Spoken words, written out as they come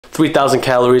3,000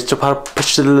 calories to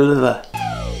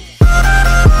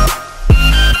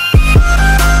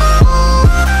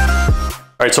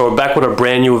Alright, so we're back with a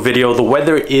brand new video. The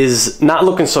weather is not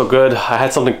looking so good. I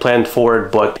had something planned for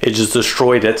it, but it just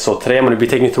destroyed it. So today I'm going to be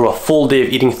taking you through a full day of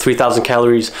eating 3,000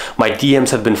 calories. My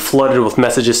DMs have been flooded with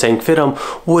messages saying, Firam,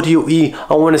 what do you eat?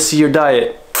 I want to see your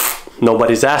diet.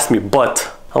 Nobody's asked me,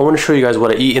 but I want to show you guys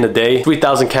what I eat in a day.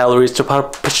 3,000 calories to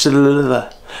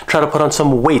try to put on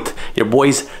some weight. Your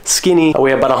boy's skinny. I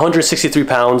weigh about 163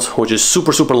 pounds, which is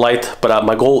super light, but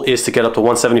my goal is to get up to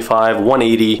 175,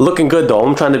 180. Looking good though.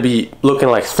 I'm trying to be looking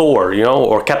like Thor, you know,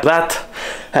 or kept that.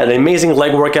 Had an amazing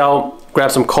leg workout,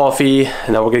 grabbed some coffee,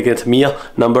 and now we're gonna get into meal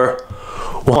number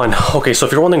 1. Okay, so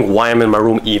if you're wondering why I'm in my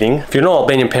room eating, if you know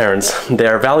Albanian parents,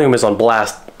 their volume is on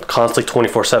blast constantly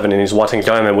 24/7, and he's watching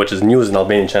Diamond, which is news in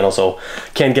Albanian channel, so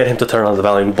can't get him to turn on the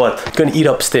volume. But gonna eat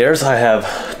upstairs. I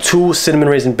have 2 cinnamon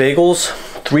raisin bagels,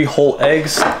 3 whole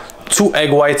eggs, 2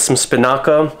 egg whites, some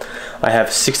spinaca. I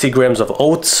have 60 grams of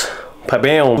oats,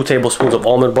 2 tablespoons of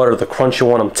almond butter, the crunchy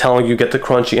one. I'm telling you, get the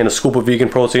crunchy, and a scoop of vegan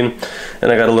protein.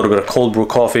 And I got a little bit of cold brew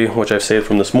coffee, which I've saved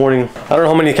from this morning. I don't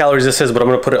know how many calories this is, but I'm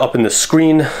gonna put it up in the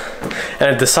screen. And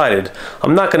I've decided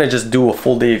I'm not gonna just do a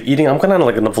full day of eating. I'm gonna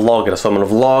vlog it. So I'm gonna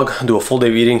vlog, do a full day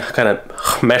of eating, kind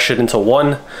of mesh it into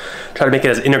one. Try to make it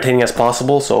as entertaining as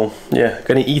possible. So yeah,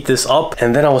 gonna eat this up.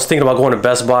 And then I was thinking about going to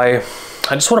Best Buy.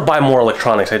 I just want to buy more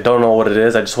electronics. I don't know what it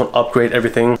is. I just want to upgrade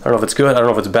everything. I don't know if it's good. I don't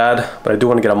know if it's bad, but I do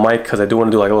want to get a mic because I do want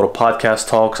to do like a little podcast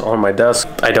talks on my desk.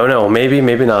 I don't know. Maybe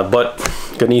not, but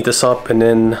gonna eat this up, and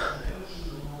then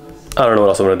I don't know what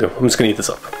else I'm gonna do. I'm just gonna eat this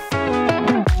up.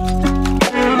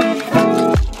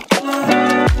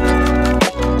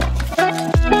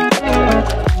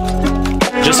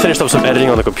 Just finished up some editing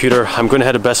on the computer. I'm going to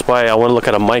head to Best Buy. I want to look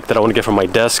at a mic that I want to get from my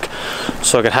desk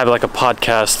so I can have like a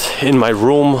podcast in my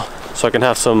room, so I can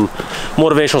have some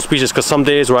motivational speeches, because some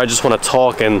days where I just want to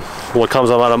talk and what comes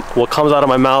out of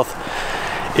my mouth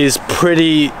is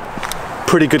pretty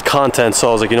good content. So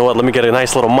I was like, you know what, let me get a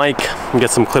nice little mic and get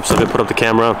some clips of it, put up the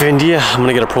camera. And yeah, I'm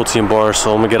gonna get a protein bar,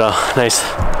 so I'm gonna get a nice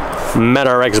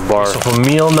MetaRx bar. So for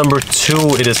meal number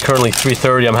 2, it is currently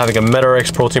 3:30. I'm having a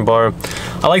MetaRx protein bar.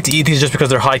 I like to eat these just because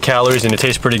they're high calories and it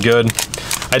tastes pretty good.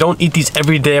 I don't eat these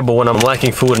every day, but when I'm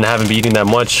lacking food and haven't been eating that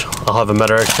much, I'll have a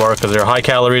MetaRx bar because they're high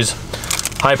calories,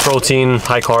 high protein,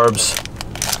 high carbs.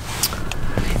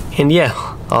 And yeah,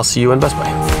 I'll see you in Best Buy.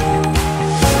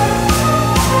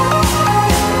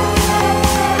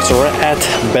 So we're at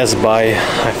Best Buy.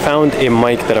 I found a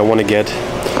mic that I want to get.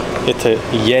 It's a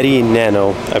Yeti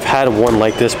Nano. I've had one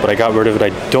like this, but I got rid of it.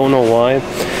 I don't know why.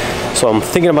 So I'm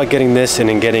thinking about getting this and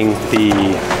then getting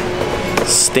the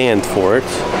stand for it.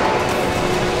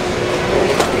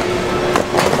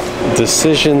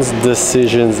 Decisions.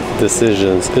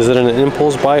 Is it an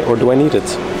impulse buy or do I need it?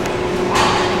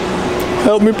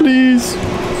 Help me, please.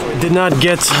 I did not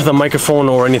get the microphone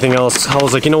or anything else. I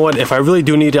was like, you know what? If I really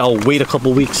do need it, I'll wait a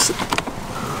couple weeks.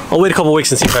 I'll wait a couple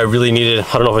weeks and see if I really need it.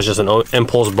 I don't know if it's just an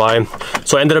impulse buy.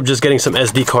 So I ended up just getting some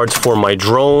SD cards for my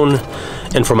drone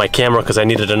and for my camera because I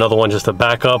needed another one just to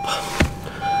back up.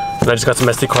 And I just got some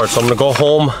SD cards. So I'm gonna go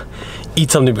home,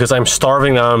 eat something because I'm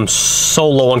starving. I'm so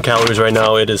low on calories right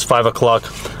now. It is 5 o'clock.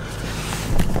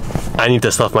 I need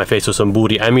to stuff my face with some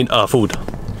food.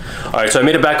 All right, so I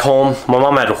made it back home. My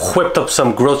mom had whipped up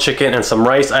some grilled chicken and some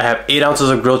rice. I have 8 ounces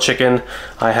of grilled chicken.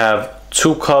 I have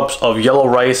 2 cups of yellow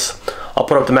rice. I'll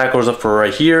put up the macros up for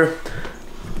right here.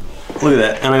 Look at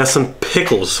that. And I got some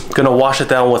pickles. Gonna wash it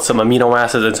down with some amino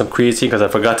acids and some creatine because I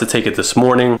forgot to take it this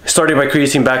morning. Started my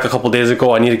creatine back a couple days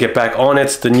ago. I need to get back on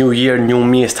it. The new year, new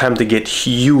me. It's time to get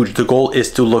huge. The goal is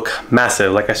to look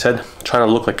massive. Like I said, trying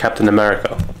to look like Captain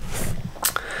America.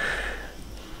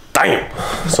 Damn.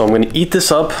 So I'm gonna eat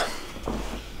this up.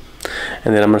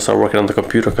 And then I'm gonna start working on the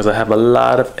computer because I have a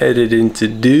lot of editing to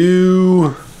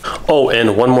do. Oh,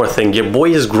 and one more thing. Your boy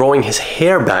is growing his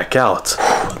hair back out.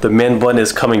 The man bun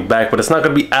is coming back, but it's not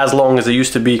going to be as long as it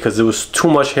used to be because it was too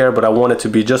much hair, but I want it to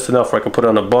be just enough where I can put it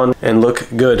on a bun and look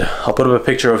good. I'll put up a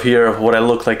picture of here of what I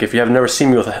look like. If you have never seen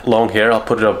me with long hair, I'll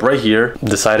put it up right here. I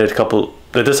decided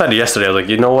yesterday, I was like,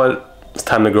 you know what? It's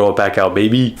time to grow it back out,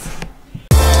 baby.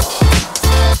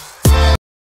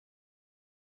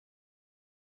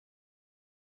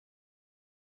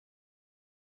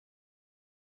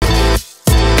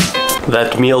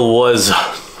 That meal was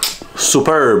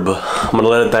superb. I'm gonna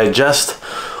let it digest,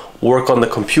 work on the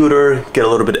computer, get a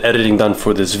little bit of editing done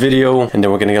for this video, and then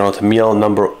we're gonna get on to meal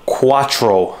number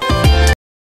 4.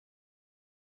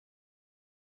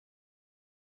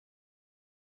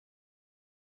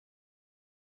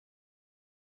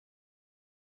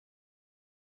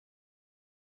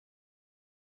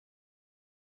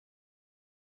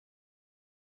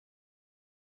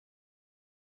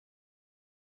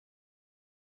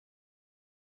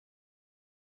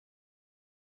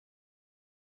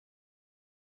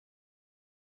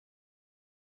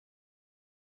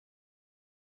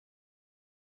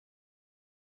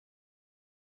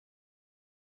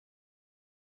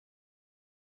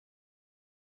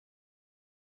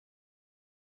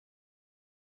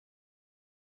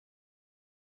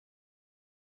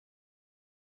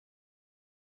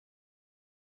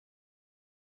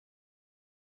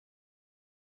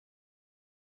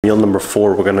 Meal number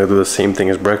 4, we're gonna do the same thing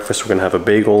as breakfast. We're gonna have a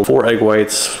bagel, 4 egg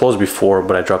whites, supposed to be 4,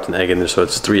 but I dropped an egg in there, so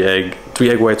it's 3 egg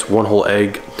whites, 1 whole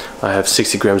egg. I have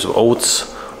 60 grams of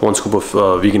oats, 1 scoop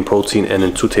of vegan protein, and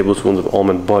then 2 tablespoons of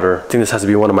almond butter. I think this has to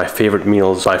be one of my favorite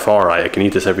meals by far. I can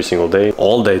eat this every single day,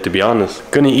 all day, to be honest.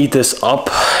 Gonna eat this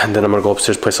up, and then I'm gonna go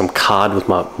upstairs, play some COD with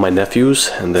my nephews,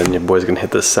 and then your boy's gonna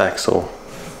hit the sack. So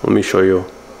let me show you.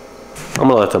 I'm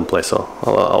gonna let them play, so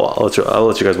I'll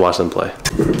let you guys watch them play.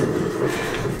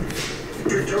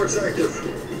 Active.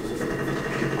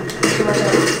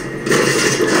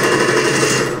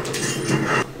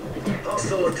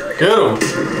 Get him!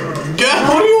 Get him!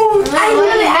 What are you?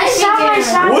 I shot my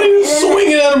shot. What are you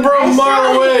swinging at him, bro? A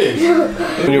mile away.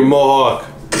 In your mohawk.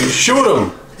 You shoot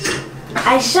him.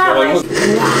 I shot my shot.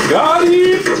 Got him.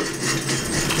 You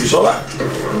saw that? Of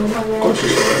course you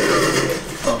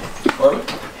saw that.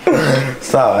 Oh,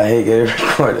 stop! I hate getting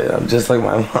recorded. I'm just like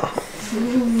my mom.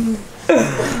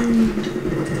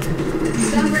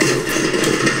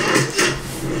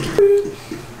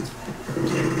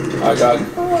 I got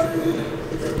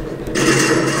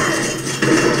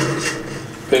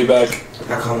payback.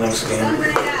 I call next game.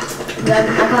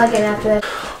 I'll call again after that.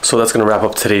 So that's gonna wrap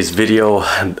up today's video.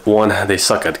 1, they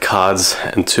suck at CODs,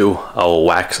 and 2, I will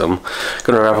wax them.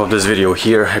 Gonna wrap up this video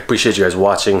here. I appreciate you guys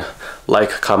watching.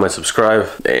 Like, comment, subscribe.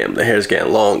 Damn, the hair's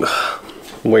getting long.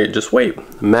 Wait, just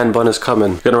wait. Man bun is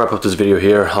coming. Gonna wrap up this video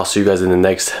here. I'll see you guys in the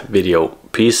next video.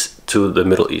 Peace to the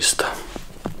Middle East.